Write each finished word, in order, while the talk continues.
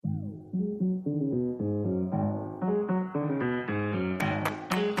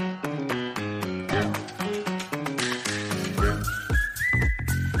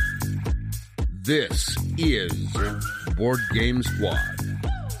This is Board Game Squad,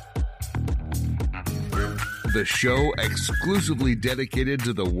 the show exclusively dedicated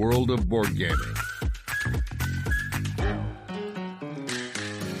to the world of board gaming.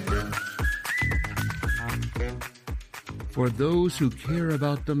 For those who care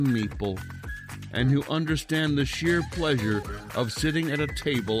about the meeple and who understand the sheer pleasure of sitting at a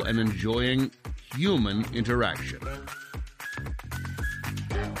table and enjoying human interaction.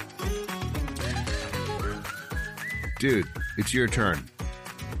 Dude, it's your turn.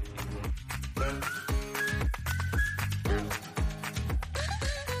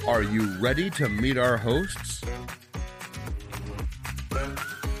 Are you ready to meet our hosts?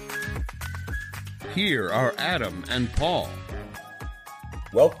 Here are Adam and Paul.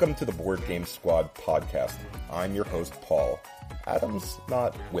 Welcome to the Board Game Squad podcast. I'm your host, Paul. Adam's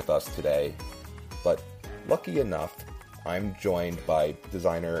not with us today, but lucky enough, I'm joined by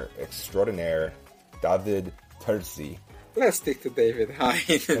designer extraordinaire David Terzi. Let's stick to David. Hi,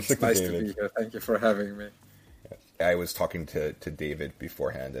 it's nice to be here. Thank you for having me. I was talking to David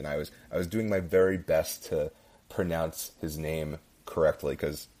beforehand, and I was doing my very best to pronounce his name correctly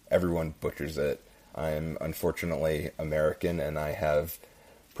because everyone butchers it. I'm unfortunately American, and I have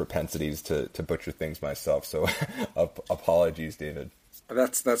propensities to butcher things myself. So, apologies, David.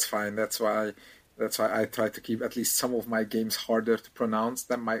 That's fine. That's why I try to keep at least some of my games harder to pronounce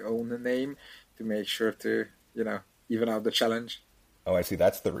than my own name to make sure to even out the challenge. Oh, I see.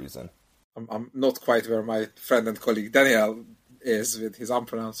 That's the reason. I'm not quite where my friend and colleague Daniel is with his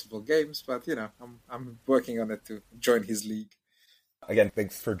unpronounceable games, but I'm working on it to join his league. Again,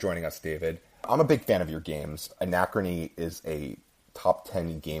 thanks for joining us, David. I'm a big fan of your games. Anachrony is a top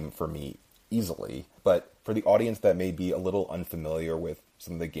 10 game for me easily, but for the audience that may be a little unfamiliar with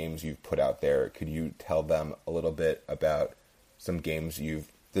some of the games you've put out there, could you tell them a little bit about some games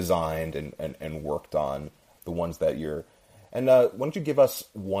you've designed and worked on, the ones that you're... And why don't you give us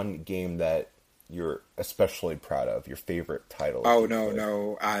one game that you're especially proud of, your favorite title? Oh,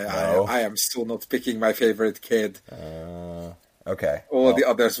 no. I am still not picking my favorite kid. Okay. The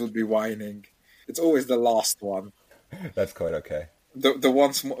others would be whining. It's always the last one. That's quite okay. The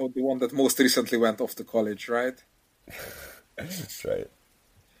one that most recently went off to college, right? That's right.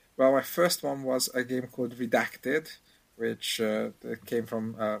 Well, my first one was a game called Redacted, which came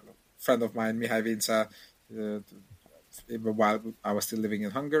from a friend of mine, Mihai Vinca, while I was still living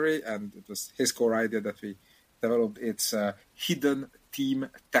in Hungary, and it was his core idea that we developed. It's a hidden team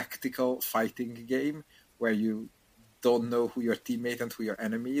tactical fighting game where you don't know who your teammate and who your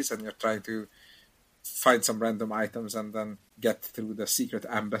enemy is, and you're trying to find some random items and then get through the secret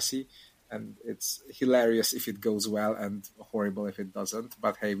embassy. And it's hilarious if it goes well and horrible if it doesn't.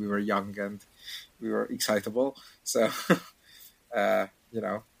 But hey, we were young and we were excitable. So, I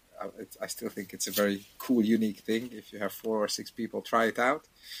still think it's a very cool, unique thing. If you have 4 or 6 people, try it out.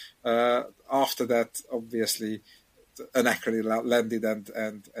 After that, obviously, Anachrony landed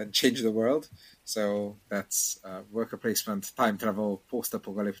and changed the world. So that's worker placement, time travel,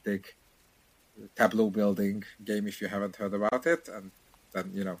 post-apocalyptic, tableau building game if you haven't heard about it. And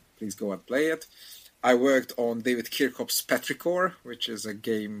then, please go and play it. I worked on David Kirkhope's Petrichor, which is a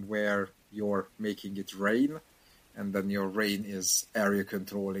game where you're making it rain, and then your rain is area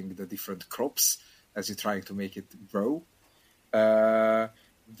controlling the different crops as you're trying to make it grow.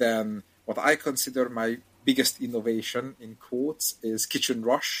 Then what I consider my biggest innovation, in quotes, is Kitchen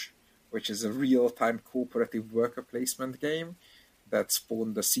Rush, which is a real-time cooperative worker placement game that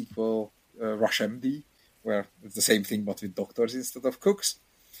spawned the sequel Rush MD, where it's the same thing but with doctors instead of cooks.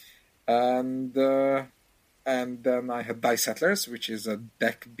 And then I had Dice Settlers, which is a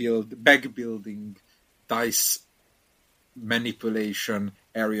bag building dice manipulation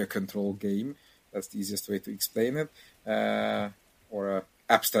area control game. That's the easiest way to explain it. Or a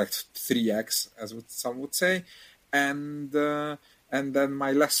abstract 3X, as some would say. And then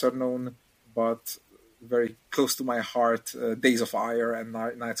my lesser known but very close to my heart, Days of Ire and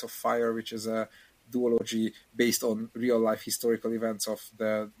Knights of Fire, which is a duology based on real-life historical events of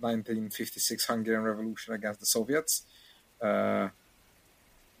the 1956 Hungarian Revolution against the Soviets.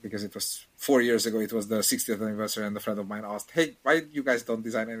 Because it was 4 years ago, it was the 60th anniversary, and a friend of mine asked, hey, why you guys don't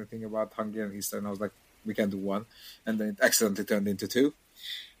design anything about Hungarian history? And I was like, we can do one. And then it accidentally turned into 2.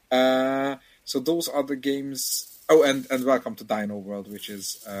 So those are the games. Oh, and Welcome to Dino World, which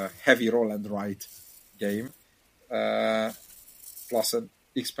is a heavy roll and write game. Plus an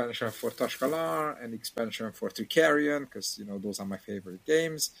expansion for Tashkalar, an expansion for Tricarion, because, those are my favorite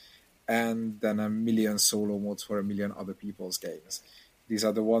games. and then a million solo modes for a million other people's games. These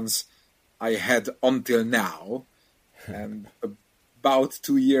are the ones I had until now, and about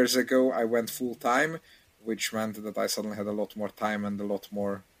 2 years ago I went full-time, which meant that I suddenly had a lot more time and a lot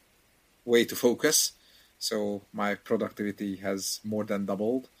more way to focus. So my productivity has more than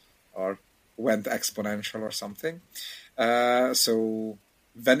doubled, or went exponential or something. So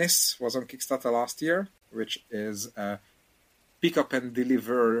Venice was on Kickstarter last year, which is a pick up and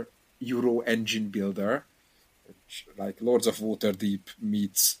deliver Euro engine builder, which, like Lords of Waterdeep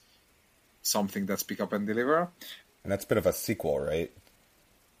meets something that's pick up and deliver. And that's a bit of a sequel, right?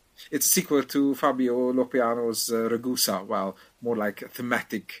 It's a sequel to Fabio Lopiano's Ragusa. Well, more like a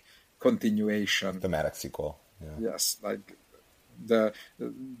thematic continuation. Thematic sequel. Yeah. Yes, like the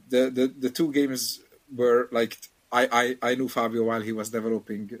two games were like, I knew Fabio while he was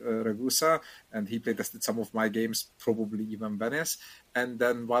developing Ragusa, and he playtested some of my games, probably even Venice. And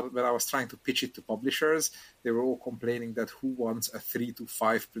then when I was trying to pitch it to publishers, they were all complaining that who wants a 3 to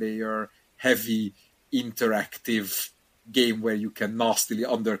 5 player heavy interactive game where you can nastily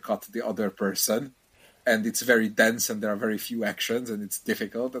undercut the other person, and it's very dense and there are very few actions and it's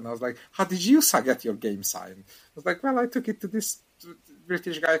difficult. And I was like, how did you get your game signed? I was like, well, I took it to this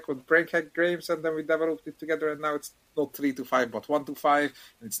British guy called Brainhead Games, and then we developed it together, and now it's not 3 to 5 but 1 to 5,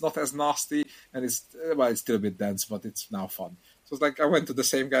 and it's not as nasty, and it's still a bit dense, but it's now fun. So it's like, I went to the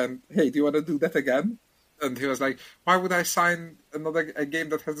same guy and, hey, do you want to do that again? And he was like, why would I sign a game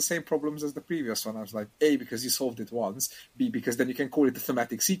that has the same problems as the previous one? I was like, A, because you solved it once, B, because then you can call it a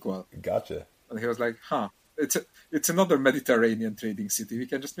thematic sequel. Gotcha. And he was like, it's another Mediterranean trading city. We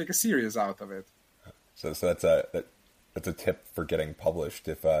can just make a series out of it. So that's a tip for getting published.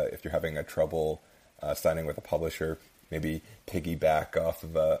 If you're having a trouble signing with a publisher, maybe piggyback off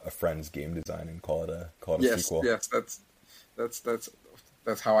of a friend's game design and call it a sequel. Yes,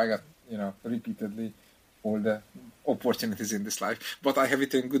 that's how I got, repeatedly all the opportunities in this life. But I have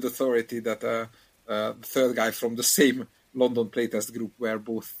it in good authority that the third guy from the same London playtest group where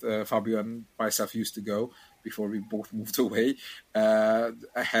both Fabio and myself used to go before we both moved away, I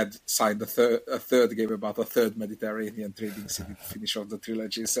had signed a third game about a third Mediterranean trading city to finish off the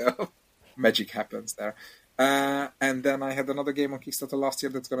trilogy, so magic happens there. And then I had another game on Kickstarter last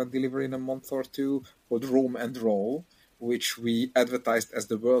year that's going to deliver in a month or two called Roam and Roll, which we advertised as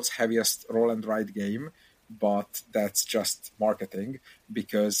the world's heaviest roll and ride game, but that's just marketing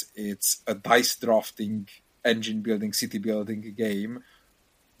because it's a dice drafting, engine building, city building game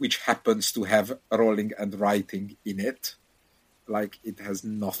which happens to have rolling and writing in it. Like, it has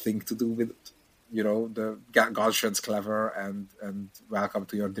nothing to do with, the Galshan's Clever and Welcome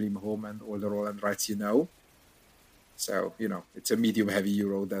to Your Dream Home and all the roll and writes So, it's a medium-heavy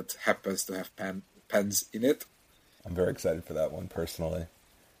Euro that happens to have pens in it. I'm very excited for that one, personally.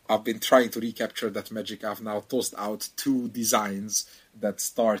 I've been trying to recapture that magic. I've now tossed out 2 designs that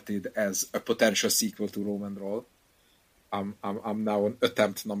started as a potential sequel to Roam and Roll. I'm now on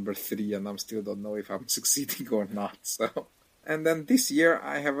attempt number 3, and I still don't know if I'm succeeding or not. So, and then this year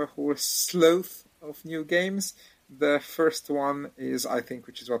I have a whole sloth of new games. The first one is, I think,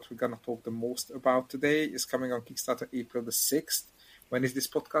 which is what we're gonna talk the most about today, is coming on Kickstarter April the 6th. When is this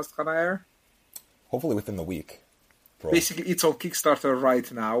podcast gonna air? Hopefully within the week. Basically, it's on Kickstarter right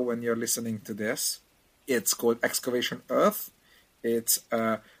now when you're listening to this. It's called Excavation Earth. It's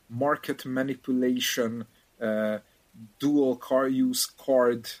a market manipulation, dual use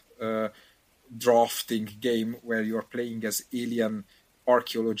card drafting game where you're playing as alien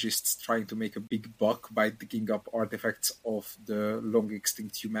archaeologists trying to make a big buck by digging up artifacts of the long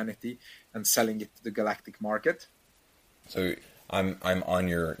extinct humanity and selling it to the galactic market. So I'm on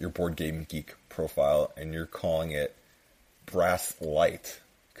your Board Game Geek profile, and you're calling it Brass Light.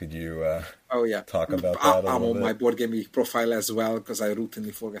 Could you talk about that a little bit? I'm on my Board Game Geek profile as well, because I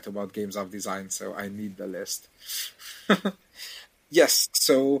routinely forget about games I've designed, so I need the list. Yes,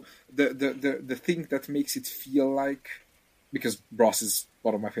 so the thing that makes it feel like, because Brass is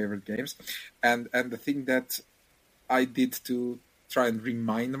one of my favorite games, and the thing that I did to try and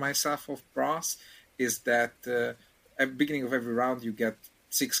remind myself of Brass is that at the beginning of every round you get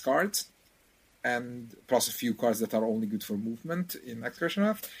 6 cards, and plus a few cards that are only good for movement in Excavation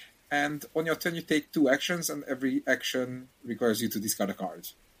Earth. And on your turn you take 2 actions, and every action requires you to discard a card.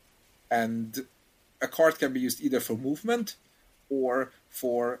 And a card can be used either for movement or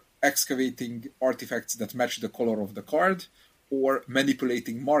for excavating artifacts that match the color of the card, or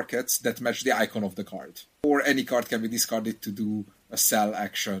manipulating markets that match the icon of the card. Or any card can be discarded to do a sell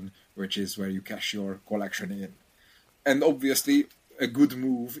action, which is where you cash your collection in. And obviously, a good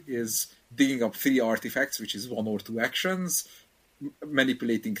move is digging up 3 artifacts, which is 1 or 2 actions,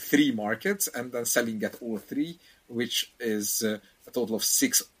 manipulating 3 markets and then selling at all 3, which is a total of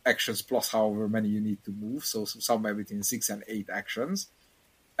 6 actions plus however many you need to move. So somewhere between 6 and 8 actions.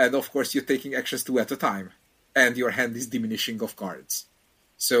 And of course, you're taking actions 2 at a time. And your hand is diminishing of cards.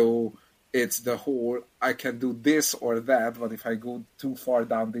 So it's the whole, I can do this or that, but if I go too far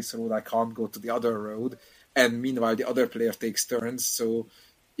down this road, I can't go to the other road. And meanwhile, the other player takes turns. So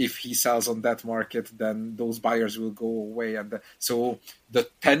if he sells on that market, then those buyers will go away. And so the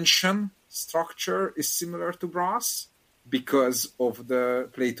tension structure is similar to Brass because of the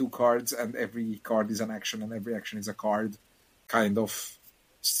play 2 cards and every card is an action and every action is a card kind of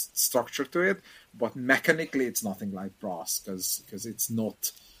structure to it. But mechanically, it's nothing like Brass because it's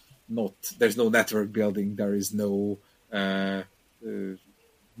not there's no network building, there is no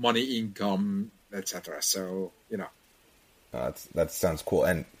money income, etc. So, that sounds cool.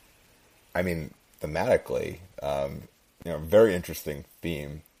 And I mean, thematically, very interesting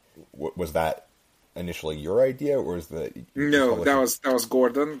theme. Was that initially your idea, or was that... No, that was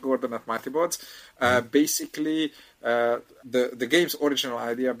Gordon at Mighty Boards. Basically, the game's original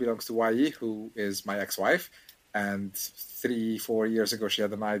idea belongs to YE, who is my ex-wife. And 3-4 years ago, she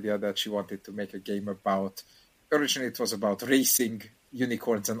had an idea that she wanted to make a game about... Originally, it was about racing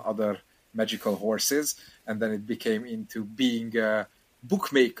unicorns and other magical horses. And then it became into being a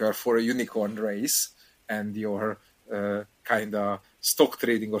bookmaker for a unicorn race. And your kind of stock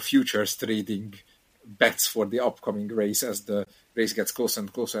trading or futures trading bets for the upcoming race as the race gets closer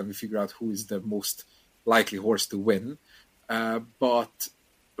and closer, and we figure out who is the most likely horse to win. But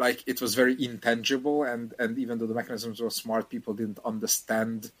it was very intangible, and even though the mechanisms were smart, people didn't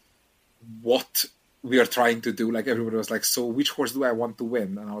understand what we are trying to do. Like, everybody was like, so which horse do I want to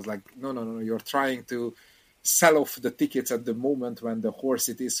win? And I was like, no, you're trying to sell off the tickets at the moment when the horse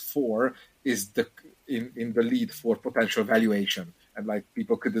it is for is in the lead for potential valuation. And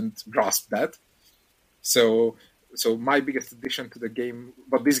people couldn't grasp that. So my biggest addition to the game,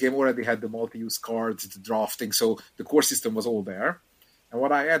 but this game already had the multi-use cards, the drafting, so the core system was all there. And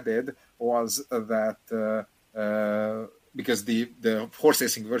what I added was that because the horse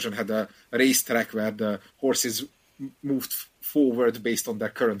racing version had a race track where the horses moved forward based on their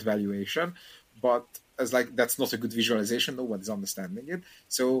current valuation, but as that's not a good visualization, nobody's understanding it.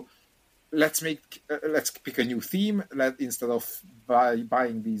 So let's pick a new theme. Instead of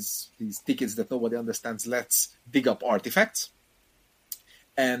buying these tickets that nobody understands, let's dig up artifacts.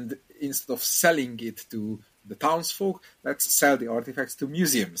 And instead of selling it to the townsfolk, let's sell the artifacts to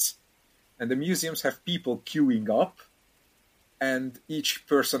museums. And the museums have people queuing up, and each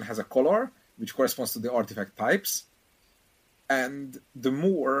person has a color, which corresponds to the artifact types. And the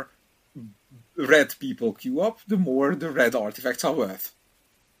more red people queue up, the more the red artifacts are worth.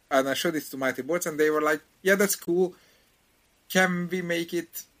 And I showed it to Mighty Boards, and they were like, yeah, that's cool. Can we make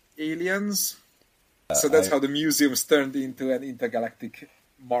it aliens? So that's how the museums turned into an intergalactic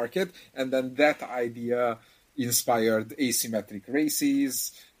market. And then that idea inspired asymmetric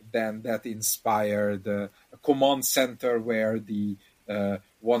races. Then that inspired a command center where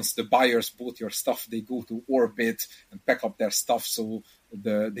once the buyers bought your stuff, they go to orbit and pack up their stuff so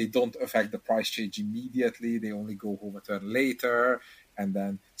they don't affect the price change immediately. They only go home a turn later. And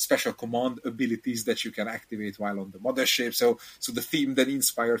then special command abilities that you can activate while on the mothership. So the theme then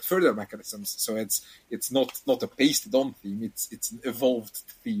inspired further mechanisms. So it's not a pasted on theme. It's an evolved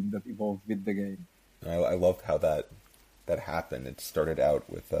theme that evolved with the game. I loved how that happened. It started out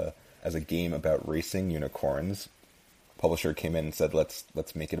with as a game about racing unicorns. Publisher came in and said, let's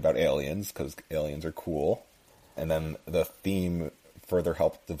make it about aliens because aliens are cool. And then the theme further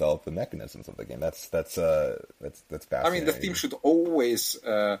helped develop the mechanisms of the game. That's fascinating. I mean, the theme should always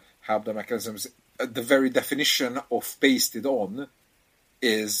help the mechanisms. The very definition of pasted on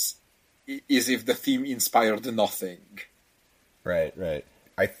is if the theme inspired nothing. Right.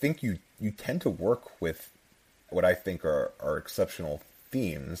 I think you tend to work with what I think are exceptional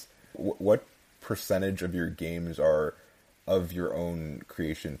themes. What percentage of your games are of your own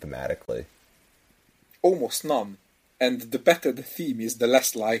creation thematically? Almost none. And the better the theme is, the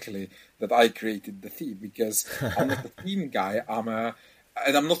less likely that I created the theme, because I'm not a theme guy. And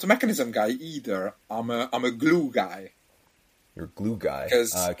I'm not a mechanism guy either. I'm a glue guy. You're a glue guy.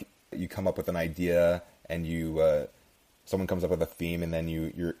 You come up with an idea, and someone comes up with a theme, and then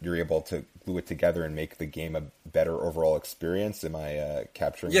you're able to glue it together and make the game a better overall experience. Am I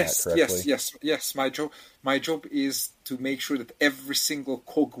capturing that correctly? Yes. My job is to make sure that every single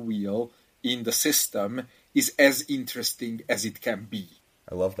cogwheel in the system is as interesting as it can be.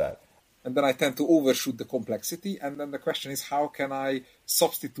 I love that. and then I tend to overshoot the complexity. And then the question is, how can I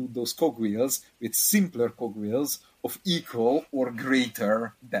substitute those cogwheels with simpler cogwheels of equal or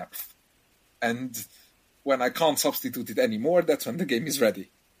greater depth? And when I can't substitute it anymore, that's when the game is ready.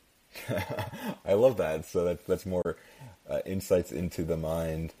 I love that. So that's more insights into the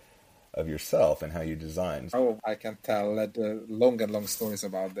mind of yourself and how you design. Oh, I can tell long and long stories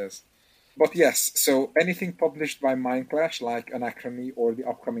about this. But yes, so anything published by Mindclash, like Anachrony or the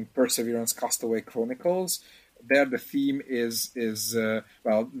upcoming Perseverance Castaway Chronicles, there the theme is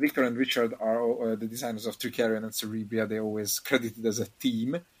Victor and Richard are the designers of Tricarion and Cerebria. They always credited as a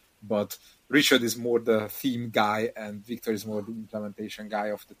team, but Richard is more the theme guy and Victor is more the implementation guy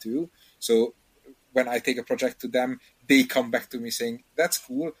of the two. So when I take a project to them, they come back to me saying, that's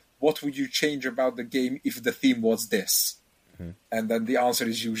cool. What would you change about the game if the theme was this? Mm-hmm. And then the answer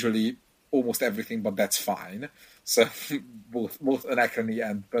is usually almost everything, but that's fine. So both Anachrony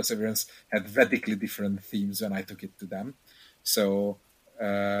and Perseverance had radically different themes when I took it to them. So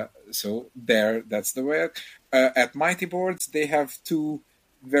there, that's the way. At Mighty Boards, they have two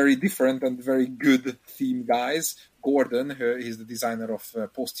very different and very good theme guys. Gordon, he's the designer of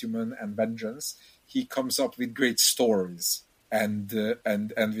Posthuman and Vengeance. He comes up with great stories. And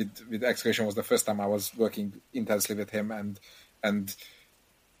with Excavation was the first time I was working intensely with him, and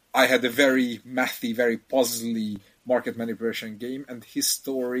I had a very mathy, very puzzly market manipulation game, and his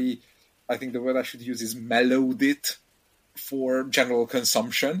story, I think the word I should use is mellowed it for general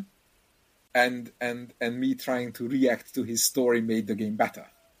consumption, and me trying to react to his story made the game better.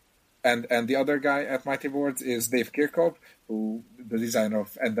 And the other guy at Mighty Boards is Dave Kirkhope, who the designer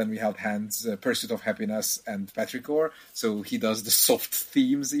of And Then We Held Hands, Pursuit of Happiness, and Petrichor. So he does the soft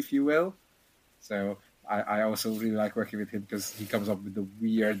themes, if you will. So I also really like working with him because he comes up with the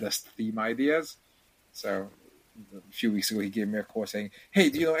weirdest theme ideas. So a few weeks ago he gave me a call saying, hey,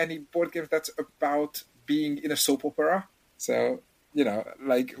 do you know any board games that's about being in a soap opera? So, you know,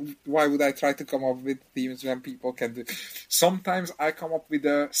 like, why would I try to come up with themes when people can do... Sometimes I come up with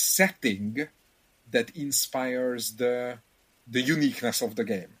a setting that inspires the uniqueness of the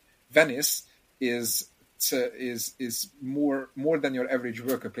game. Venice is more than your average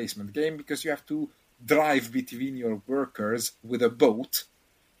worker placement game because you have to drive between your workers with a boat,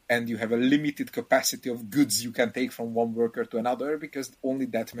 and you have a limited capacity of goods you can take from one worker to another because only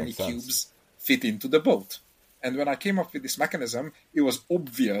that many cubes fit into the boat. And when I came up with this mechanism, it was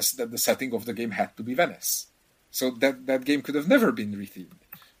obvious that the setting of the game had to be Venice. So that game could have never been rethemed.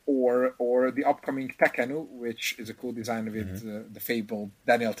 Or the upcoming Tekkenu, which is a co-design with the fabled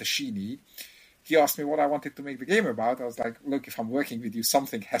Daniel Tascini. He asked me what I wanted to make the game about. I was like, look, if I'm working with you,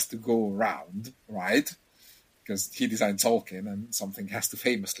 something has to go around, right? Because he designed Tzolk'in, and something has to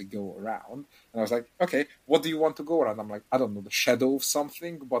famously go around. And I was like, okay, what do you want to go around? I'm like, I don't know, the shadow of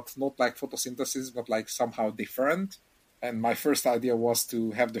something, but not like photosynthesis, but like somehow different. And my first idea was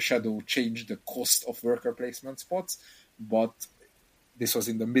to have the shadow change the cost of worker placement spots, but this was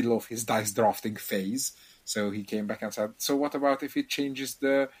in the middle of his dice drafting phase. So he came back and said, so what about if it changes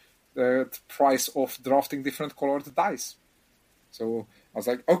the price of drafting different colored dice? So I was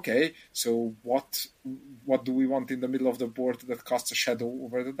like, okay, so what do we want in the middle of the board that casts a shadow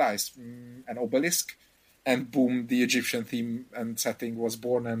over the dice? An obelisk? And boom, the Egyptian theme and setting was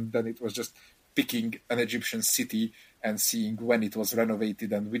born, and then it was just picking an Egyptian city and seeing when it was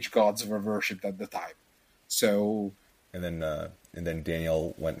renovated and which gods were worshipped at the time. So... And then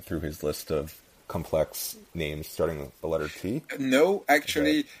Daniel went through his list of complex names starting with the letter T? No,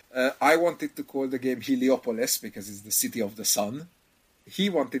 actually, I wanted to call the game Heliopolis because it's the city of the sun. He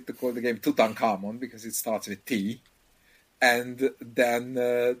wanted to call the game Tutankhamon because it starts with T. And then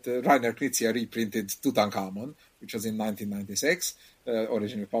the Rainer Knizia reprinted Tutankhamon, which was in 1996,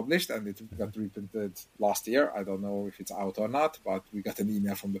 originally published, and it got reprinted last year. I don't know if it's out or not, but we got an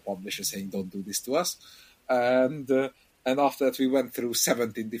email from the publisher saying, don't do this to us. And after that, we went through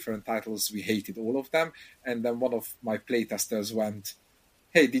 17 different titles. We hated all of them. And then one of my playtesters went,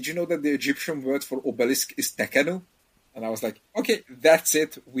 hey, did you know that the Egyptian word for obelisk is Tekkenu? And I was like, okay, that's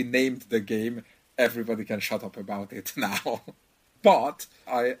it. We named the game. Everybody can shut up about it now. But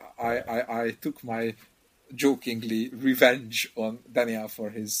I took my jokingly revenge on Daniel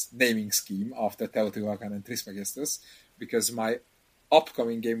for his naming scheme after Teotihuacan and Trismegistus, because my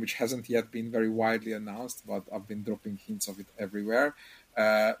upcoming game, which hasn't yet been very widely announced, but I've been dropping hints of it everywhere,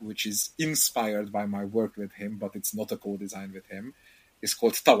 which is inspired by my work with him, but it's not a co-design with him, is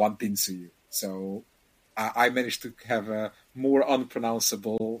called Tawantinsuyu. So I managed to have a more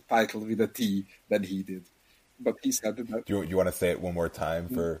unpronounceable title with a T than he did. but he said that. Do you want to say it one more time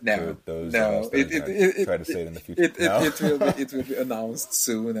for those no, of us that try to say it in the future? It will be announced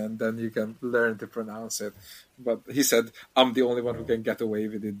soon, and then you can learn to pronounce it. But he said, I'm the only one who can get away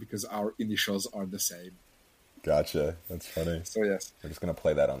with it because our initials are the same. Gotcha. That's funny. So yes, we're just going to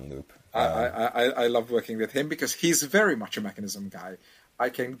play that on loop. I love working with him because he's very much a mechanism guy. I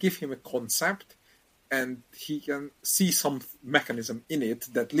can give him a concept, and he can see some mechanism in it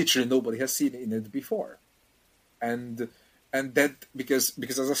that literally nobody has seen in it before. And that because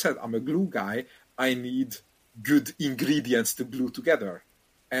as I said, I'm a glue guy. I need good ingredients to glue together.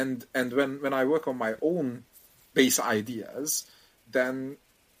 And when I work on my own base ideas, then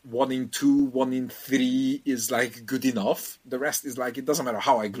 1 in 2, 1 in 3 is like good enough. The rest is like, it doesn't matter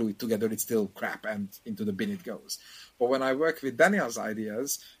how I glue it together, it's still crap and into the bin it goes. But when I work with Daniel's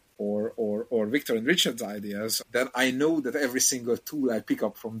ideas or Victor and Richard's ideas, then I know that every single tool I pick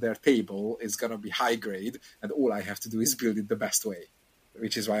up from their table is going to be high grade, and all I have to do is build it the best way,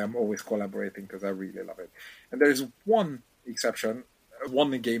 which is why I'm always collaborating, because I really love it. And there is one exception,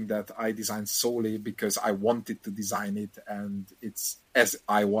 one game that I designed solely because I wanted to design it, and it's as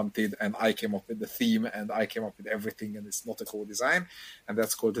I wanted, and I came up with the theme, and I came up with everything, and it's not a co-design, and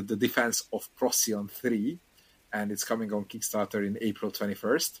that's called The Defense of Procyon 3, and it's coming on Kickstarter in April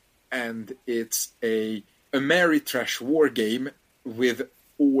 21st, and it's a Ameritrash war game with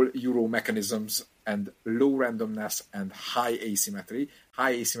all Euro mechanisms and low randomness and high asymmetry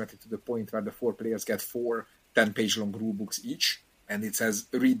to the point where the 4 players get 4 10-page long rulebooks each, and it says,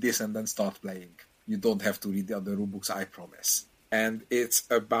 read this and then start playing. You don't have to read the other rulebooks, I promise. And it's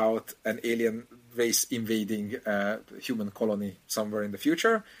about an alien race invading a human colony somewhere in the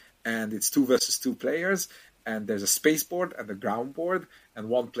future, and it's 2 versus 2 players, and there's a space board and a ground board, and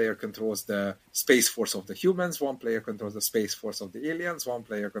one player controls the space force of the humans, one player controls the space force of the aliens, one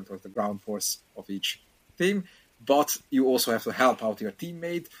player controls the ground force of each team, but you also have to help out your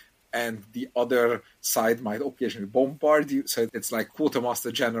teammate, and the other side might occasionally bombard you. So it's like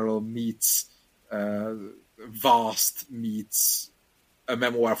Quartermaster General meets Vast meets a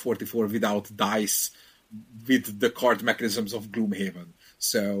Memoir 44 without dice, with the card mechanisms of Gloomhaven.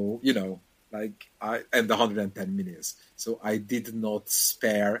 So, and the 110 minis. So I did not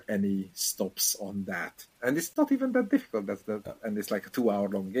spare any stops on that. And it's not even that difficult. And it's like a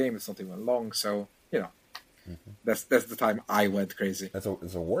 2-hour-long game. It's not even long. So, that's the time I went crazy.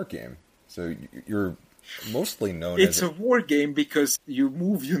 It's a war game. So you're mostly known as... It's a war game because you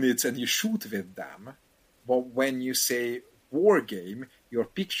move units and you shoot with them. But when you say war game, you're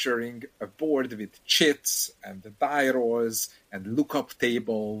picturing a board with chits and die rolls and lookup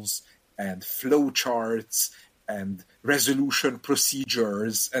tables and flowcharts and resolution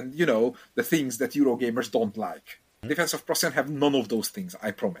procedures and, the things that Eurogamers don't like. Mm-hmm. Defense of Procyon have none of those things,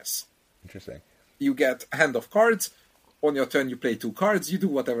 I promise. Interesting. You get a hand of cards. On your turn, you play 2 cards. You do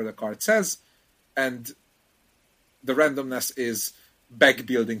whatever the card says. And the randomness is bag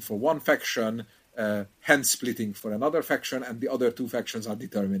building for one faction, hand splitting for another faction, and the other 2 factions are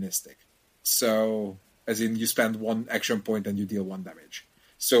deterministic. So, as in, you spend 1 action point and you deal 1 damage.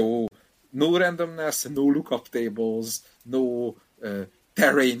 So, no randomness, no lookup tables, no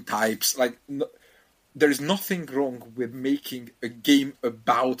terrain types. There is nothing wrong with making a game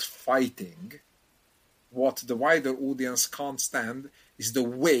about fighting. What the wider audience can't stand is the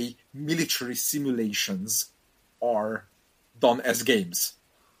way military simulations are done as games.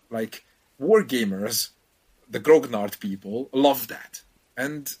 Like, wargamers, the grognard people, love that.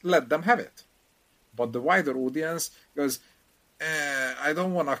 And let them have it. But the wider audience goes, I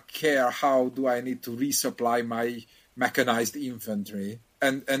don't want to care how do I need to resupply my mechanized infantry.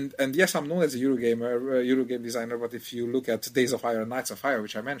 And yes, I'm known as a Eurogame designer, but if you look at Days of Fire and Nights of Fire,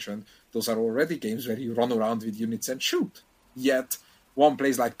 which I mentioned, those are already games where you run around with units and shoot. Yet, one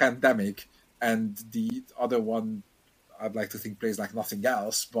plays like Pandemic, and the other one, I'd like to think, plays like nothing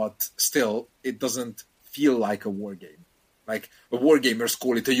else, but still, it doesn't feel like a war game. Like, the wargamers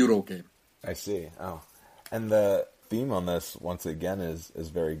call it a Eurogame. I see. Oh. And the theme on this, once again, is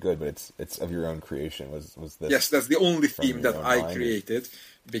very good, but it's of your own creation. Was this? Yes, that's the only theme that I created,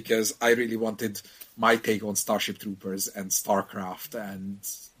 because I really wanted my take on Starship Troopers and StarCraft and,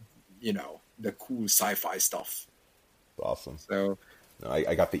 the cool sci-fi stuff. Awesome. So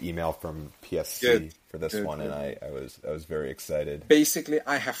I got the email from PSC for this one, and I was very excited. Basically,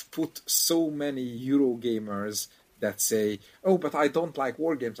 I have put so many Eurogamers that say, oh, but I don't like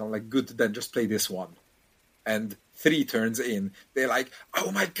war games. I'm like, good, then just play this one. And 3 turns in, they're like,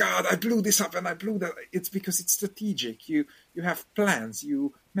 oh my god, I blew this up and I blew that. It's because it's strategic. You have plans,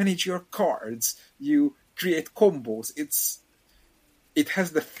 you manage your cards, you create combos. It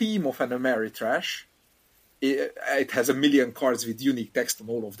has the theme of an Ameritrash, it has a million cards with unique text on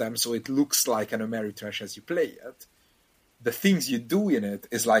all of them, so it looks like an Ameritrash as you play it. The things you do in it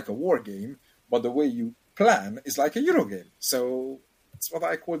is like a war game, but the way you plan is like a Euro game. So it's what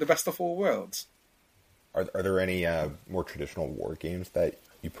I call the best of all worlds. Are there any more traditional war games that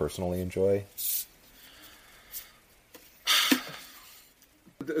you personally enjoy?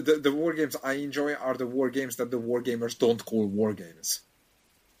 The war games I enjoy are the war games that the war gamers don't call war games.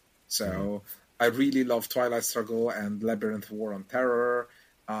 So I really love Twilight Struggle and Labyrinth War on Terror.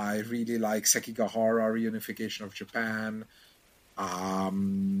 I really like Sekigahara Reunification of Japan.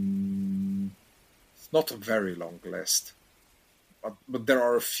 It's not a very long list, but there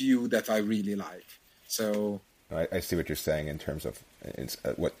are a few that I really like. So I see what you're saying in terms of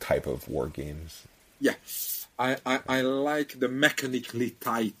what type of war games. Yeah, I like the mechanically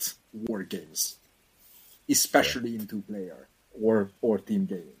tight war games, especially in two-player or team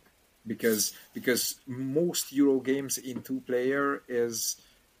gaming, because most Euro games in two-player is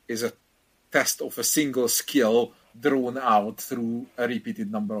a test of a single skill drawn out through a repeated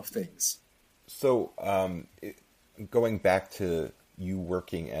number of things. So, going back to you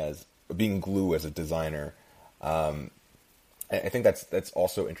being Glue as a designer, I think that's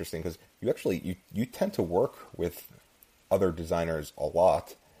also interesting because you tend to work with other designers a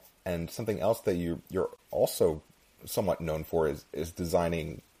lot, and something else that you're also somewhat known for is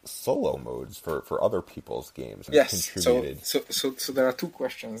designing solo modes for other people's games. Yes. So there are two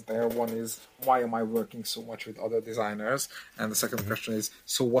questions there. One is, why am I working so much with other designers? And the second question is,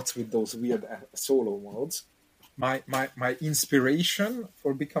 so what's with those weird solo modes? My inspiration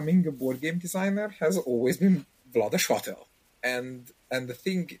for becoming a board game designer has always been Vlaada Chvátil. And the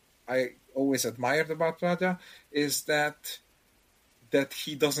thing I always admired about Vlaada is that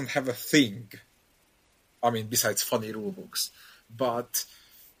he doesn't have a thing. I mean, besides funny rule books. But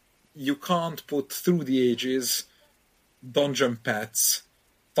you can't put Through the Ages, Dungeon Pets,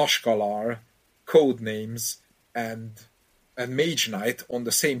 Tashkalar, Codenames, and Mage Knight on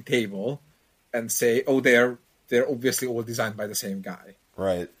the same table and say, oh, they're obviously all designed by the same guy.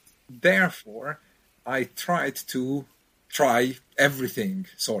 Right. Therefore, I tried to try everything,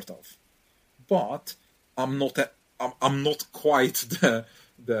 sort of. But I'm not quite the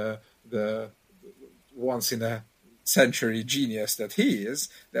once in a century genius that he is.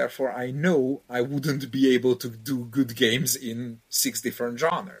 Therefore, I know I wouldn't be able to do good games in 6 different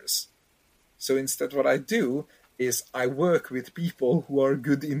genres. So instead, what I do is I work with people who are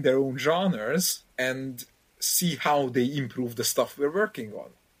good in their own genres and see how they improve the stuff we're working on,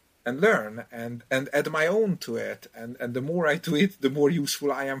 and learn and add my own to it. And the more I do it, the more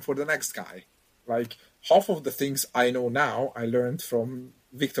useful I am for the next guy. Like, half of the things I know now, I learned from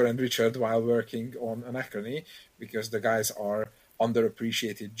Victor and Richard while working on Anachrony, because the guys are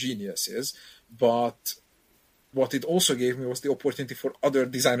underappreciated geniuses. But what it also gave me was the opportunity for other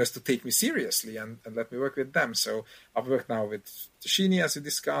designers to take me seriously and let me work with them. So I've worked now with Tashini, as we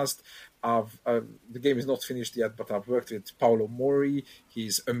discussed. The game is not finished yet, but I've worked with Paolo Mori.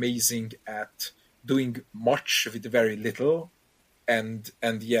 He's amazing at doing much with very little, and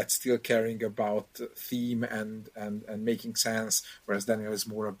yet still caring about theme and making sense, whereas Daniel is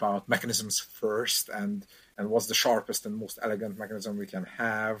more about mechanisms first and what's the sharpest and most elegant mechanism we can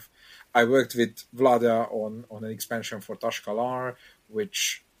have. I worked with Vlaada on an expansion for Tashkalar,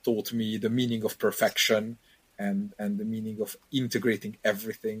 which taught me the meaning of perfection and the meaning of integrating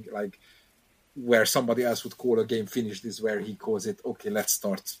everything. Like, where somebody else would call a game finished is where he calls it, okay, let's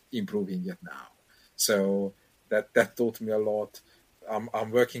start improving it now. So that taught me a lot.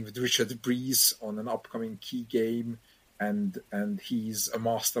 I'm working with Richard Breeze on an upcoming key game, and he's a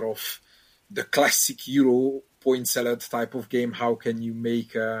master of the classic Euro point salad type of game. How can you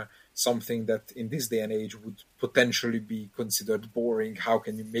make something that in this day and age would potentially be considered boring? How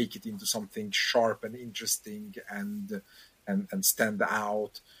can you make it into something sharp and interesting and stand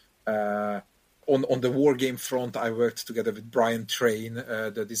out? On the war game front, I worked together with Brian Train,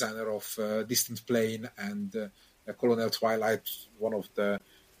 the designer of Distant Plane and Colonel Twilight, one of the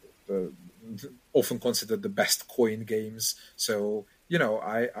often considered the best coin games. So, you know,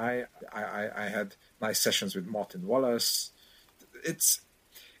 I had nice sessions with Martin Wallace. It's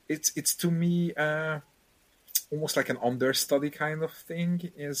to me almost like an understudy kind of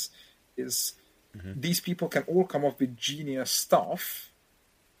thing. Is These people can all come up with genius stuff,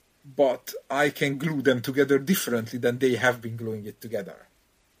 but I can glue them together differently than they have been gluing it together.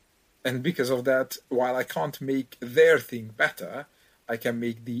 And because of that, while I can't make their thing better, I can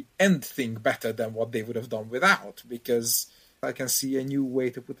make the end thing better than what they would have done without, because I can see a new way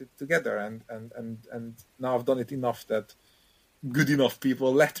to put it together. And now I've done it enough that good enough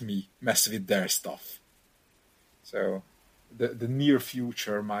people let me mess with their stuff. So the near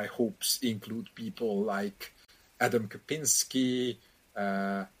future, my hopes include people like Adam Kopinski.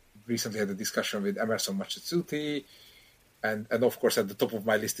 Recently had a discussion with Emerson Matsuzuti. And of course, at the top of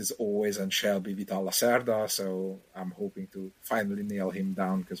my list is always and shall be Vital Lacerda. So I'm hoping to finally nail him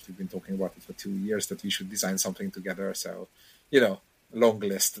down, because we've been talking about it for 2 years that we should design something together. So, long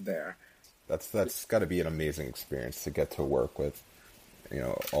list there. That's got to be an amazing experience to get to work with,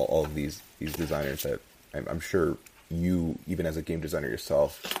 all of these designers that I'm sure you, even as a game designer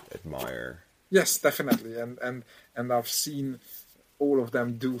yourself, admire. Yes, definitely. And I've seen all of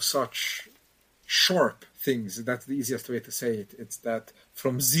them do such sharp things. That's the easiest way to say it. It's that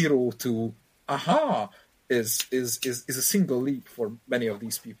from zero to aha is a single leap for many of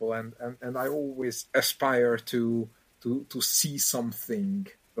these people, and I always aspire to see something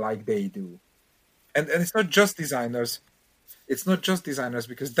like they do. And it's not just designers. It's not just designers,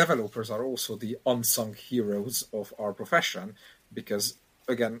 because developers are also the unsung heroes of our profession. Because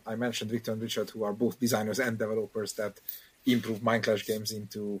again, I mentioned Victor and Richard, who are both designers and developers that improve Minecraft games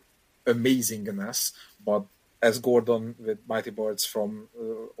into amazingness. But as Gordon with Mighty Birds from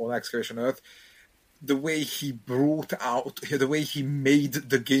on Excavation Earth, the way he made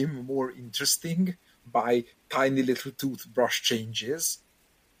the game more interesting by tiny little toothbrush changes,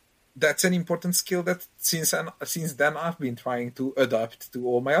 that's an important skill that since then I've been trying to adapt to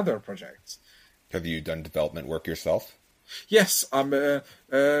all my other projects. Have you done development work yourself? Yes, I'm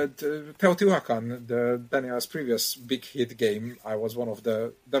Teotihuacan, Daniel's previous big hit game. I was one of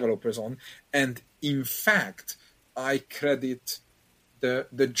the developers on, and in fact, I credit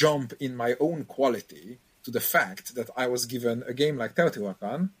the jump in my own quality to the fact that I was given a game like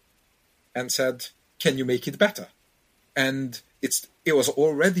Teotihuacan and said, "Can you make it better?" And it was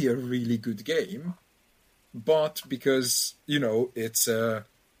already a really good game, but because it's a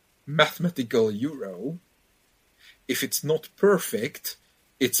mathematical Euro. If it's not perfect,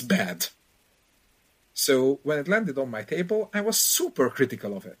 it's bad. So when it landed on my table, I was super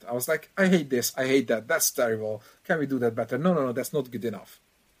critical of it. I was like, I hate this, I hate that, that's terrible. Can we do that better? No, that's not good enough.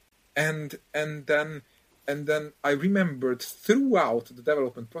 And then I remembered throughout the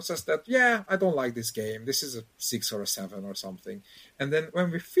development process that, I don't like this game. This is a 6 or a 7 or something. And then when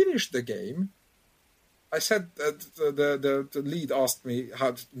we finished the game, I said the lead asked me,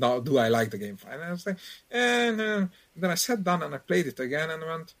 now do I like the game? And I was like, no. And then I sat down and I played it again and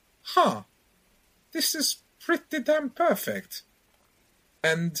went, this is pretty damn perfect.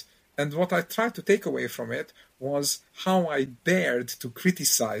 And what I tried to take away from it was how I dared to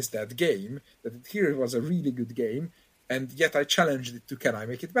criticize that game, that here it was a really good game, and yet I challenged it to, can I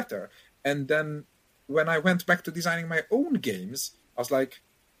make it better? And then when I went back to designing my own games, I was like,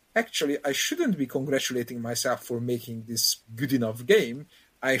 actually, I shouldn't be congratulating myself for making this good enough game.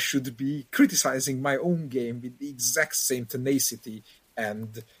 I should be criticizing my own game with the exact same tenacity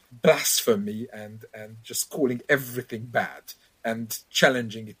and blasphemy and just calling everything bad and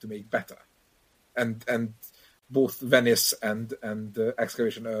challenging it to make better. And both Venice and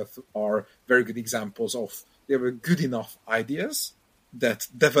Excavation Earth are very good examples of, they were good enough ideas that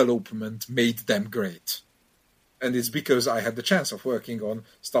development made them great. And it's because I had the chance of working on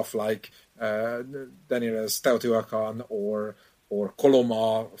stuff like Daniel's Teotihuacan or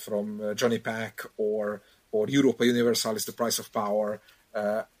Coloma from Johnny Pack or Europa Universalis, The Price of Power.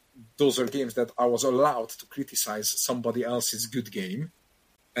 Those are games that I was allowed to criticize somebody else's good game,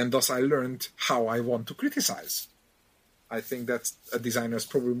 and thus I learned how I want to criticize. I think that's a designer's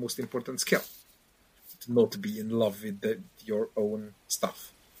probably most important skill, to not be in love with your own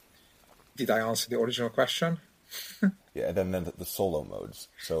stuff. Did I answer the original question? Yeah, and then the solo modes.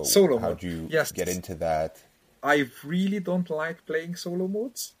 So how'd you get into that? I really don't like playing solo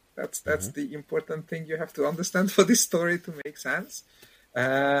modes. That's the important thing you have to understand for this story to make sense.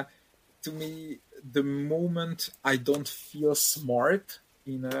 To me, the moment I don't feel smart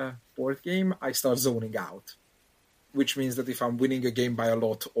in a board game, I start zoning out. Which means that if I'm winning a game by a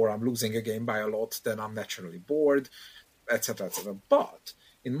lot or I'm losing a game by a lot, then I'm naturally bored, etc., etc. But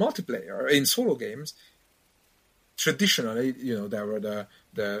in multiplayer, in solo games, traditionally, there were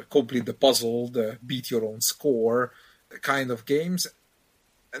the complete the puzzle, the beat your own score kind of games,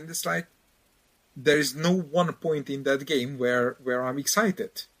 and it's like there is no one point in that game where I'm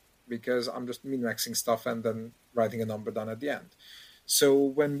excited because I'm just min-maxing stuff and then writing a number down at the end. So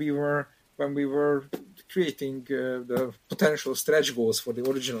when we were creating the potential stretch goals for the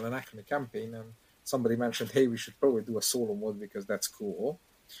original Anachrony campaign, and somebody mentioned, hey, we should probably do a solo mode because that's cool.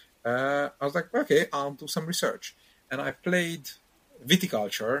 I was like, okay, I'll do some research. And I played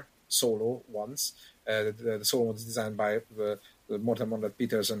Viticulture solo once. The solo mode is designed by the Morten Monrad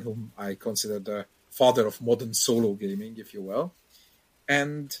Petersen, whom I consider the father of modern solo gaming, if you will.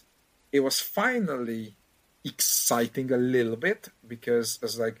 And it was finally exciting a little bit, because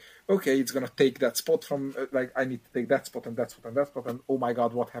it's like, okay, it's going to take that spot from, I need to take that spot and that spot and that spot, and oh my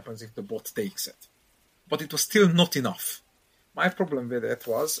god, what happens if the bot takes it? But it was still not enough. My problem with it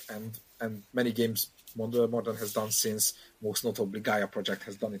was, and many games Modern has done since, most notably Gaia Project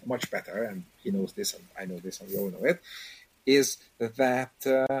has done it much better, and he knows this and I know this and we all know it, is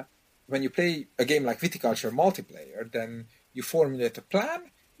that when you play a game like Viticulture multiplayer, then you formulate a plan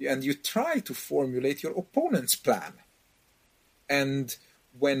and you try to formulate your opponent's plan. And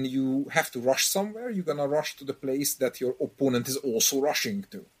when you have to rush somewhere, you're going to rush to the place that your opponent is also rushing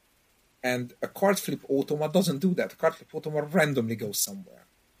to. And a card flip automa doesn't do that. A card flip automa randomly goes somewhere.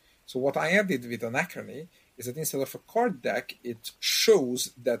 So what I added with Anachrony is that instead of a card deck, it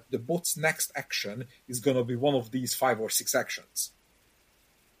shows that the bot's next action is going to be one of these 5 or 6 actions.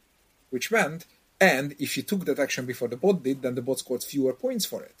 Which meant, and if you took that action before the bot did, then the bot scored fewer points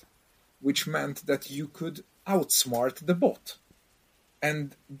for it. Which meant that you could outsmart the bot.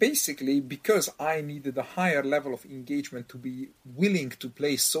 And basically, because I needed a higher level of engagement to be willing to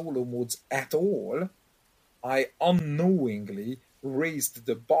play solo modes at all, I unknowingly raised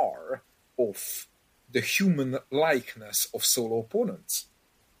the bar of the human likeness of solo opponents.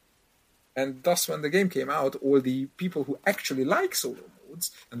 And thus, when the game came out, all the people who actually like solo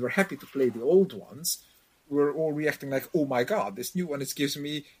modes and were happy to play the old ones were all reacting like, oh my god, this new one, it gives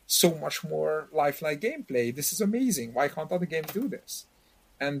me so much more lifelike gameplay. This is amazing. Why can't other games do this?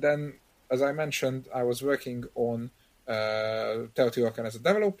 And then, as I mentioned, I was working on Teotihuacan as a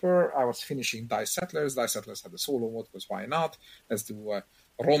developer. I was finishing Dice Settlers. Dice Settlers had a solo mode, because why not? Let's do a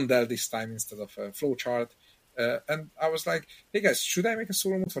rondel this time instead of a flowchart. And I was like, hey guys, should I make a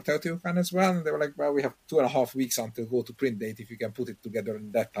solo mode for Teotihuacan as well? And they were like, well, we have 2.5 weeks until go to print date. If you can put it together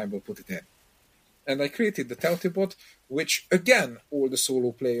in that time, we'll put it in. And I created the Teotibot, which, again, all the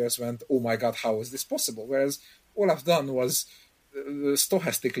solo players went, oh my god, how is this possible? Whereas all I've done was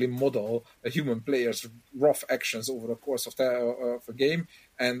stochastically model a human player's rough actions over the course of a game,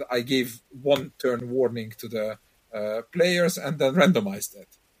 and I gave 1 turn warning to the players and then randomized it.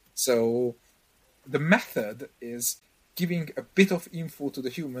 So the method is giving a bit of info to the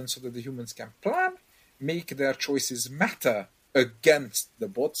humans so that the humans can plan, make their choices matter against the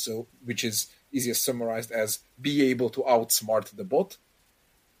bot, so which is easiest summarized as be able to outsmart the bot,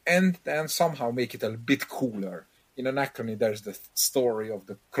 and then somehow make it a bit cooler. In Anachrony, there's the story of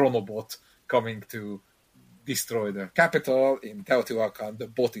the Chronobot coming to destroy the capital. In Teotihuacan, the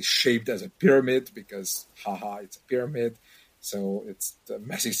bot is shaped as a pyramid because, haha, it's a pyramid. So it's the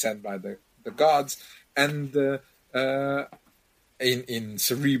message sent by the gods. And in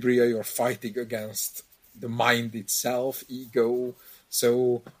Cerebria, you're fighting against the mind itself, ego.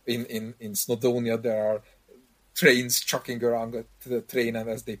 So in Snowdonia, there are trains chucking around to the train, and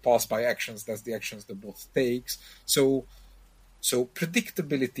as they pass by actions, that's the actions the bot takes. So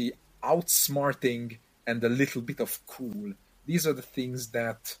predictability, outsmarting, and a little bit of cool. These are the things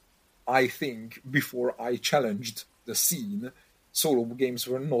that I think, before I challenged the scene, solo games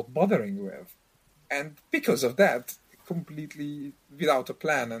were not bothering with. And because of that, completely without a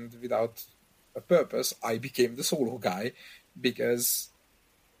plan and without a purpose, I became the solo guy, because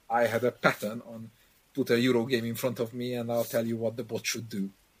I had a pattern on put a Euro game in front of me and I'll tell you what the bot should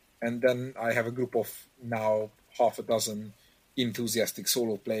do. And then I have a group of now 6 enthusiastic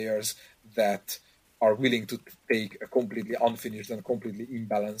solo players that are willing to take a completely unfinished and completely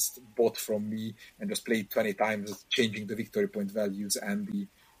imbalanced bot from me and just play it 20 times, changing the victory point values and the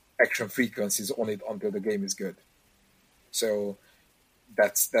action frequencies on it until the game is good. So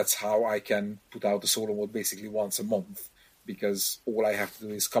that's how I can put out a solo mode basically once a month, because all I have to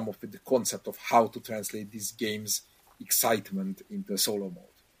do is come up with the concept of how to translate this game's excitement into solo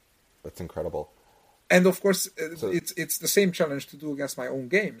mode. That's incredible. And of course, it's the same challenge to do against my own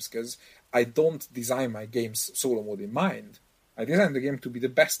games, because I don't design my games solo mode in mind. I design the game to be the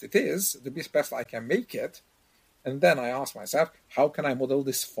best it is, the best I can make it, and then I ask myself, how can I model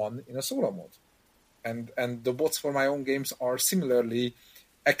this fun in a solo mode? And the bots for my own games are similarly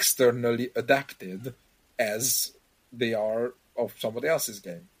externally adapted as they are of somebody else's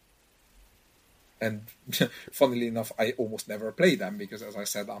game. And funnily enough, I almost never play them because, as I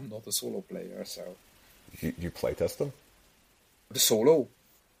said, I'm not a solo player. So you play test them? The solo?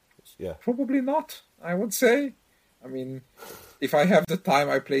 Yeah. Probably not, I would say. I mean, if I have the time,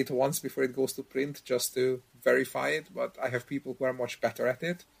 I play it once before it goes to print just to verify it, but I have people who are much better at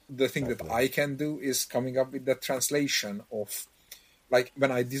it. The thing that I can do is coming up with the translation of, like,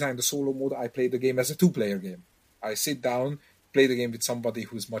 when I designed the solo mode, I play the game as a 2-player game. I sit down, play the game with somebody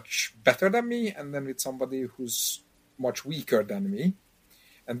who's much better than me, and then with somebody who's much weaker than me.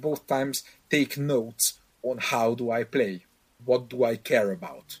 And both times take notes on how do I play, what do I care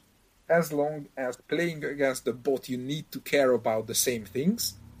about. As long as playing against the bot you need to care about the same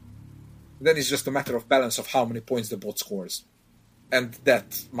things, then it's just a matter of balance of how many points the bot scores. And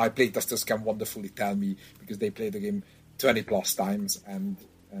that my playtesters can wonderfully tell me, because they play the game 20 plus times and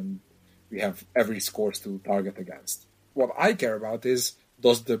we have every scores to target against. What I care about is,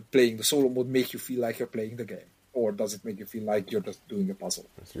 does playing the solo mode make you feel like you're playing the game? Or does it make you feel like you're just doing a puzzle?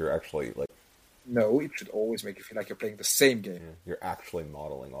 So you're actually like... No, it should always make you feel like you're playing the same game. Yeah, you're actually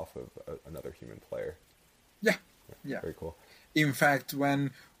modeling off of another human player. Yeah. Very cool. In fact,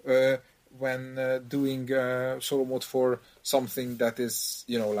 when doing solo mode for something that is,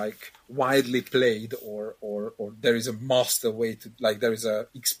 like widely played, or there is a master way to, like there is a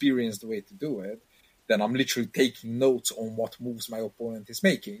experienced way to do it, then I'm literally taking notes on what moves my opponent is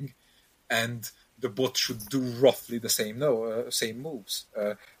making, and the bot should do roughly the same moves.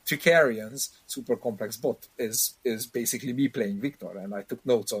 Tricarian's super complex bot is basically me playing Victor, and I took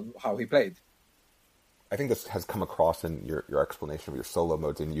notes on how he played. I think this has come across in your explanation of your solo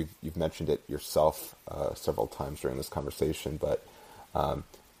modes, and you've mentioned it yourself several times during this conversation, but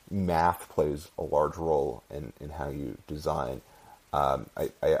math plays a large role in how you design. I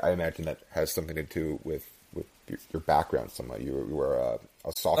imagine that has something to do with your background somewhat. You were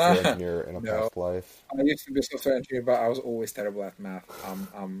a software engineer in a past life. I used to be a software engineer, but I was always terrible at math.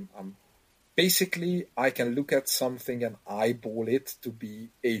 Basically, I can look at something and eyeball it to be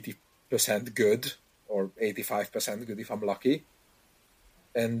 80% good, or 85% good if I'm lucky.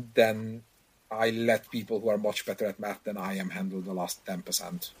 And then I let people who are much better at math than I am handle the last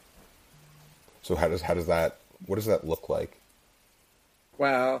 10%. So what does that look like?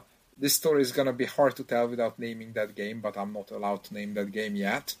 Well, this story is going to be hard to tell without naming that game, but I'm not allowed to name that game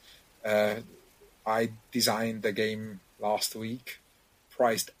yet. I designed the game last week,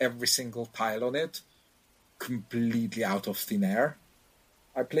 priced every single tile on it, completely out of thin air.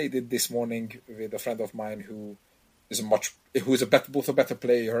 I played it this morning with a friend of mine who is both a better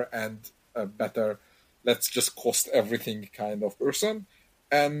player and a better, let's just cost everything kind of person.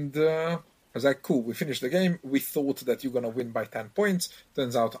 And I was like, cool, we finished the game. We thought that you're going to win by 10 points.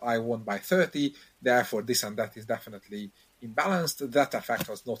 Turns out I won by 30. Therefore, this and that is definitely imbalanced. That effect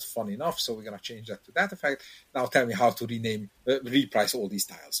was not fun enough, so we're going to change that to that effect. Now tell me how to reprice all these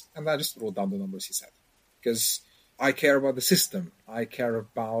tiles. And I just wrote down the numbers he said. Because I care about the system. I care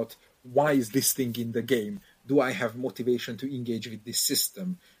about, why is this thing in the game? Do I have motivation to engage with this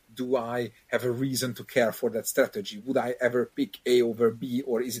system? Do I have a reason to care for that strategy? Would I ever pick A over B,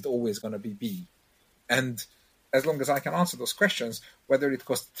 or is it always going to be B? And as long as I can answer those questions, whether it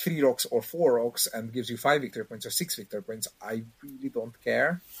costs 3 rocks or 4 rocks and gives you 5 victory points or 6 victory points, I really don't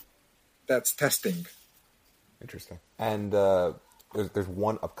care. That's testing. Interesting. And there's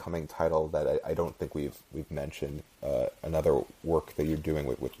one upcoming title that I don't think we've mentioned. Another work that you're doing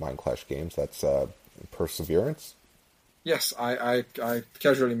with Mind Clash Games. That's Perseverance. Yes, I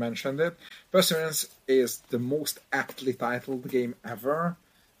casually mentioned it. Perseverance is the most aptly titled game ever,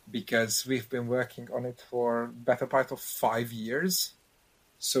 because we've been working on it for the better part of 5 years.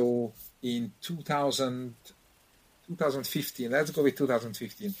 So in 2015, let's go with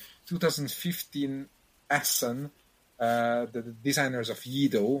 2015. 2015 Essen, the designers of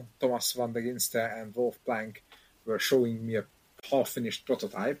Yido, Thomas van der Ginster and Wolf Planck, were showing me a half-finished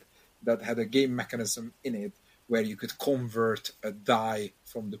prototype that had a game mechanism in it where you could convert a die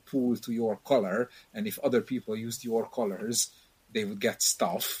from the pool to your color, and if other people used your colors, they would get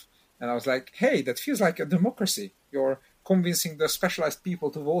stuff. And I was like, hey, that feels like a democracy. You're convincing the specialized people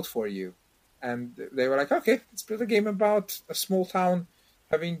to vote for you. And they were like, okay, let's build a game about a small town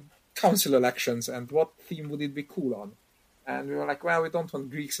having council elections, and what theme would it be cool on? And we were like, well, we don't want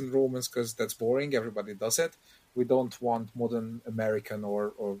Greeks and Romans because that's boring. Everybody does it. We don't want modern American or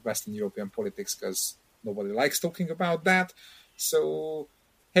Western European politics because nobody likes talking about that. So,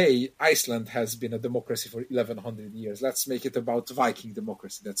 hey, Iceland has been a democracy for 1100 years. Let's make it about Viking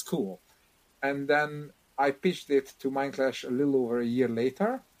democracy. That's cool. And then I pitched it to Mindclash a little over a year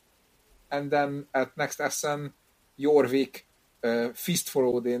later. And then at Next Essen, Jorvik, Feast for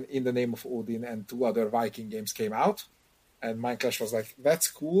Odin, In the Name of Odin, and 2 other Viking games came out. And Mindclash was like, that's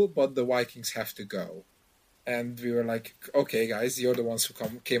cool, but the Vikings have to go. And we were like, okay, guys, you're the ones who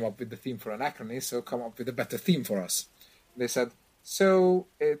came up with the theme for Anachrony, so come up with a better theme for us. They said, so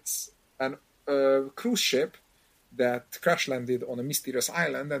it's a cruise ship that crash landed on a mysterious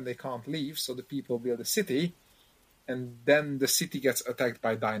island and they can't leave, so the people build a city, and then the city gets attacked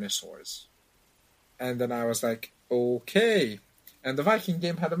by dinosaurs. And then I was like, Okay. And the Viking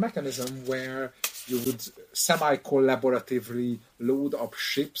game had a mechanism where you would semi-collaboratively load up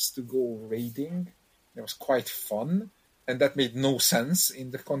ships to go raiding. It was quite fun, and that made no sense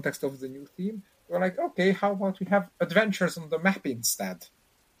in the context of the new theme. We were like, okay, how about we have adventures on the map instead?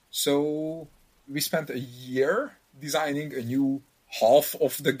 So we spent a year designing a new half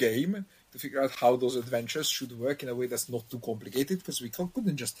of the game to figure out how those adventures should work in a way that's not too complicated, because we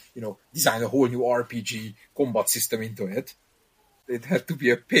couldn't just, design a whole new RPG combat system into it. It had to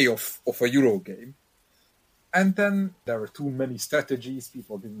be a payoff of a Euro game. And then there were too many strategies.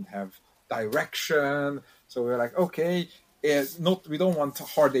 People didn't have direction. So we were like, okay, we don't want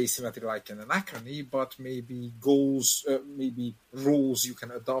hard asymmetry like in Anachrony, but maybe goals, maybe roles you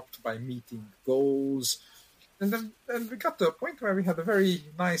can adopt by meeting goals. And then we got to a point where we had a very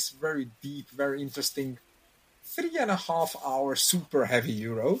nice, very deep, very interesting 3.5 hour super heavy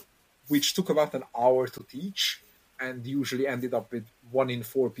Euro, which took about an hour to teach, and usually ended up with 1 in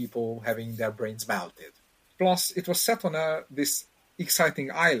 4 people having their brains melted. Plus, it was set on this exciting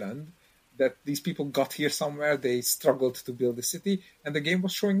island that these people got here somewhere. They struggled to build a city, and the game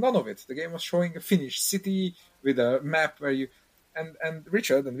was showing none of it. The game was showing a finished city with a map where you... And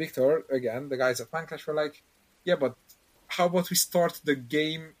Richard and Victor, again, the guys at Mindclash, were like, yeah, but how about we start the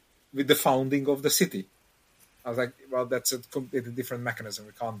game with the founding of the city? I was like, well, that's a completely different mechanism.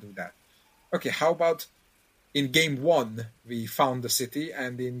 We can't do that. Okay, how about in game 1, we found the city,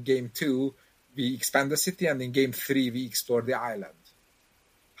 and in game 2, we expand the city, and in game 3, we explore the island.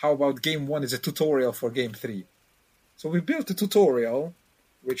 How about game 1 is a tutorial for game 3? So we built a tutorial,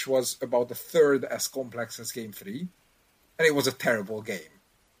 which was about a third as complex as game 3, and it was a terrible game.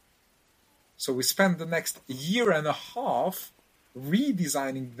 So we spent the next 1.5 years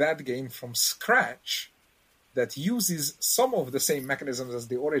redesigning that game from scratch that uses some of the same mechanisms as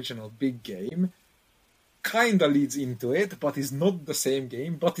the original big game, kinda leads into it, but is not the same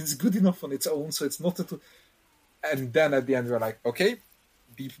game, but it's good enough on its own, so it's not And then at the end we're like, okay,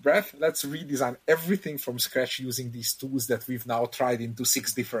 deep breath, let's redesign everything from scratch using these tools that we've now tried into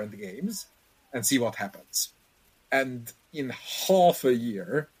 6 different games and see what happens. And in half a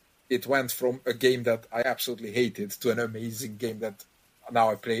year, it went from a game that I absolutely hated to an amazing game that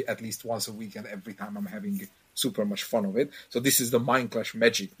now I play at least once a week, and every time I'm having super much fun of it. So this is the Mindclash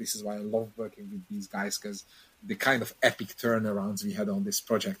magic. This is why I love working with these guys, because the kind of epic turnarounds we had on this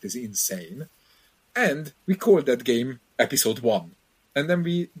project is insane. And we called that game Episode 1. And then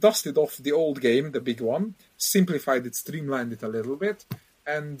we dusted off the old game, the big one, simplified it, streamlined it a little bit,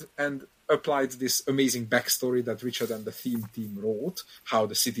 and applied this amazing backstory that Richard and the theme team wrote, how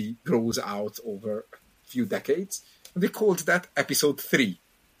the city grows out over a few decades. And they called that Episode 3.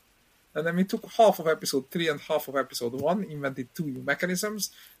 And then we took half of Episode 3 and half of Episode 1, invented 2 new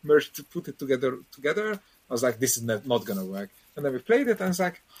mechanisms, merged to put it together. I was like, this is not going to work. And then we played it, and it's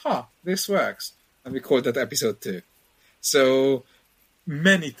like, this works. And we called that Episode 2. So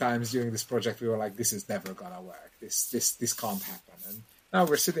many times during this project, we were like, this is never going to work. This can't happen. And now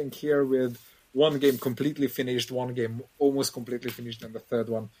we're sitting here with one game completely finished, one game almost completely finished, and the third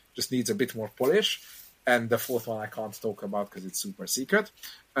one just needs a bit more polish. And the fourth one I can't talk about because it's super secret.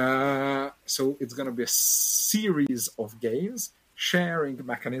 So it's going to be a series of games sharing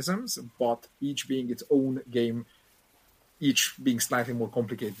mechanisms, but each being its own game, each being slightly more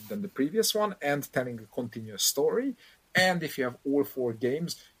complicated than the previous one, and telling a continuous story. And if you have all 4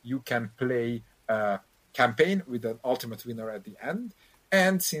 games, you can play a campaign with an ultimate winner at the end.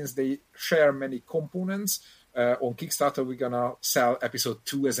 And since they share many components, on Kickstarter, we're going to sell Episode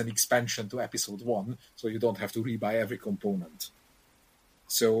 2 as an expansion to Episode 1, so you don't have to rebuy every component.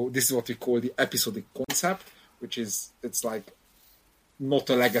 So this is what we call the episodic concept, which is, it's like not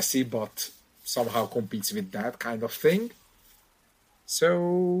a legacy, but somehow competes with that kind of thing.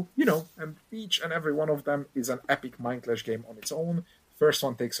 So, and each and every one of them is an epic Mindclash game on its own. First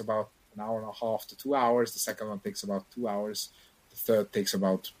one takes about 1.5 hours to 2 hours. The second one takes about 2 hours. The third takes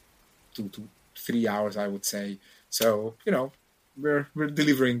about 2 to 3 hours, I would say. So, we're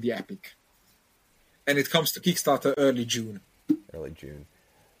delivering the epic. And it comes to Kickstarter early June. Early June.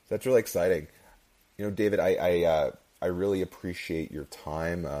 So that's really exciting. David, I really appreciate your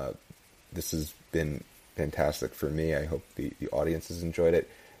time. This has been fantastic for me. I hope the audience has enjoyed it.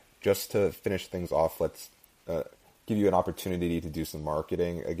 Just to finish things off, let's give you an opportunity to do some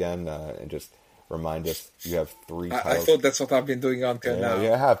marketing again, and just remind us you have 3 titles. I thought that's what I've been doing until now.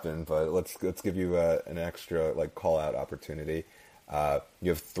 Yeah, I have been, but let's give you an extra call out opportunity. You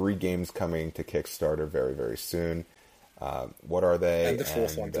have 3 games coming to Kickstarter very, very soon. What are they? And the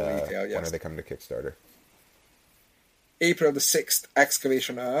fourth one to retail, yes. When are they coming to Kickstarter? April the 6th,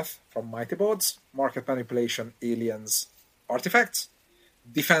 Excavation Earth from Mighty Boards. Market Manipulation, Aliens, Artifacts.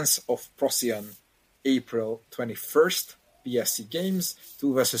 Defense of Procyon, April 21st, BSC Games.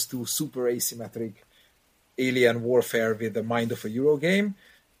 2 vs 2 super asymmetric alien warfare with the mind of a Eurogame.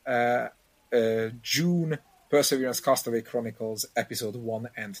 June, Perseverance Castaway Chronicles, Episode 1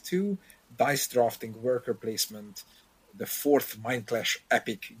 and 2. Dice Drafting, Worker Placement, the 4th Mindclash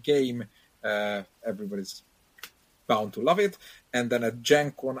epic game. Everybody's bound to love it. And then at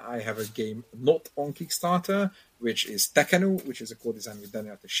Gen Con, I have a game not on Kickstarter, which is Tekkenu, which is a co-design with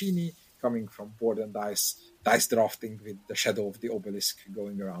Daniel Tashini, coming from Board and Dice Drafting with the Shadow of the Obelisk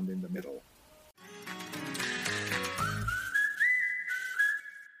going around in the middle.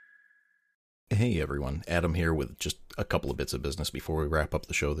 Hey everyone, Adam here with just a couple of bits of business before we wrap up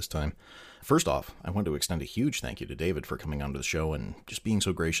the show this time. First off, I want to extend a huge thank you to David for coming onto the show and just being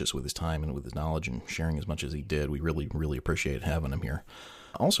so gracious with his time and with his knowledge and sharing as much as he did. We really, really appreciate having him here.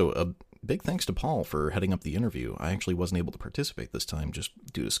 Also, a big thanks to Paul for heading up the interview. I actually wasn't able to participate this time just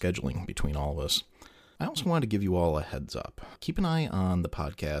due to scheduling between all of us. I also wanted to give you all a heads up. Keep an eye on the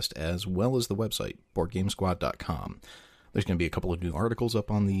podcast as well as the website, BoardGameSquad.com. There's going to be a couple of new articles up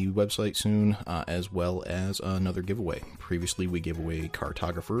on the website soon, as well as another giveaway. Previously, we gave away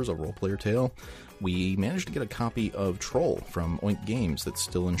Cartographers, a role-player tale. We managed to get a copy of Troll from Oink Games that's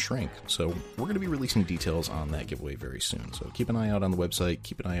still in shrink, so we're going to be releasing details on that giveaway very soon. So keep an eye out on the website,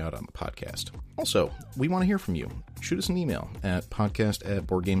 keep an eye out on the podcast. Also, we want to hear from you. Shoot us an email at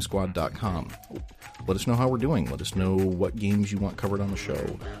podcast@boardgamesquad.com. Let us know how we're doing. Let us know what games you want covered on the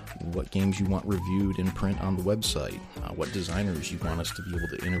show, what games you want reviewed in print on the website, what designers you want us to be able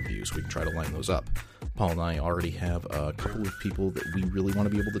to interview so we can try to line those up. Paul and I already have a couple of people that we really want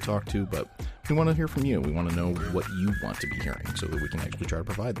to be able to talk to, but we want to hear from you. We want to know what you want to be hearing so that we can actually try to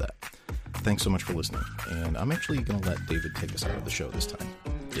provide that. Thanks so much for listening, and I'm actually going to let David take us out of the show this time.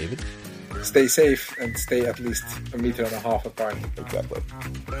 David? Stay safe and stay at least 1.5 meters apart. Exactly.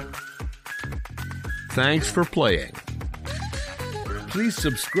 Thanks for playing. Please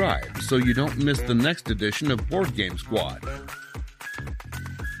subscribe so you don't miss the next edition of Board Game Squad.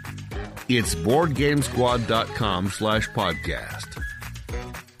 It's BoardGameSquad.com/podcast.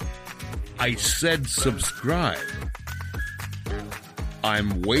 I said subscribe.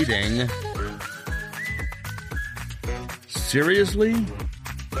 I'm waiting. Seriously?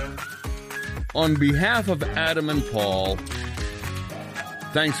 On behalf of Adam and Paul,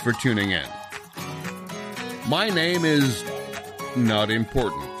 thanks for tuning in. My name is not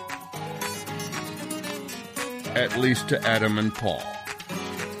important. At least to Adam and Paul.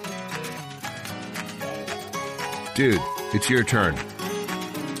 Dude, it's your turn.